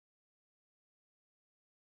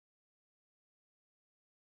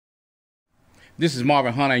This is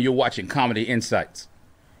Marvin Hunter, and you're watching Comedy Insights.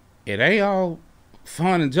 It ain't all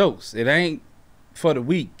fun and jokes. It ain't for the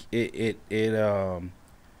weak.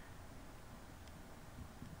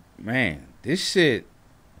 Man, this shit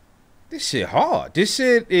hard. This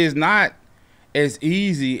shit is not as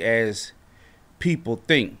easy as people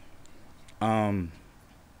think. You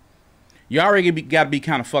already got to be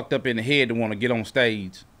kind of fucked up in the head to want to get on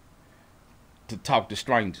stage to talk to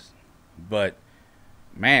strangers. But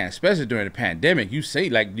man, especially during the pandemic, you see,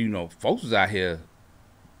 like, you know, folks was out here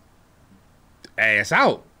ass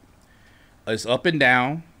out. It's up and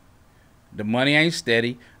down. The money ain't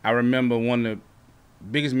steady. I remember one of the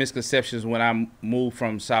biggest misconceptions when I moved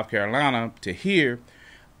from South Carolina to here.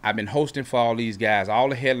 I've been hosting for all these guys, all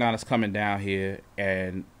the headliners coming down here,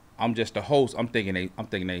 and I'm just a host. I'm thinking they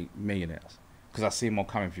millionaires because I see them on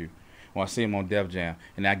Comic View, or I see them on Def Jam,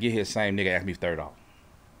 and I get here, same nigga ask me $30,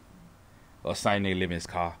 or same nigga live in his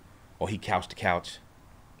car, or he couch to couch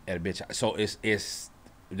at a bitch. So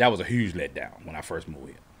that was a huge letdown when I first moved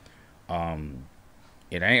here.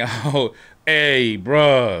 It ain't hey,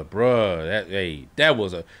 bruh, that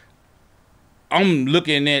was a. I'm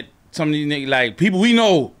looking at some of these niggas, like people we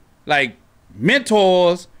know, like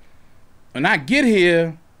mentors, and I get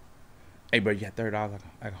here, hey, bro, you got $30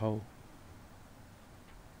 I can hold?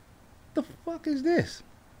 The fuck is this?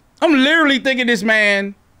 I'm literally thinking this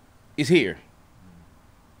man is here.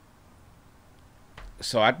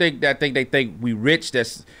 So I think they think we rich.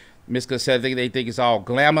 That's misconception. They think it's all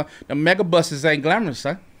glamour. The mega buses ain't glamorous,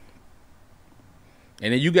 son.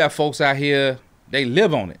 And then you got folks out here, they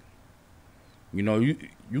live on it. You know, you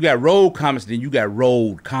got road comics, then you got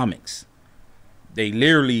road comics. They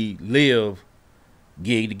literally live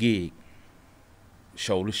gig to gig,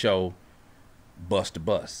 show to show, bus to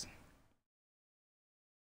bus.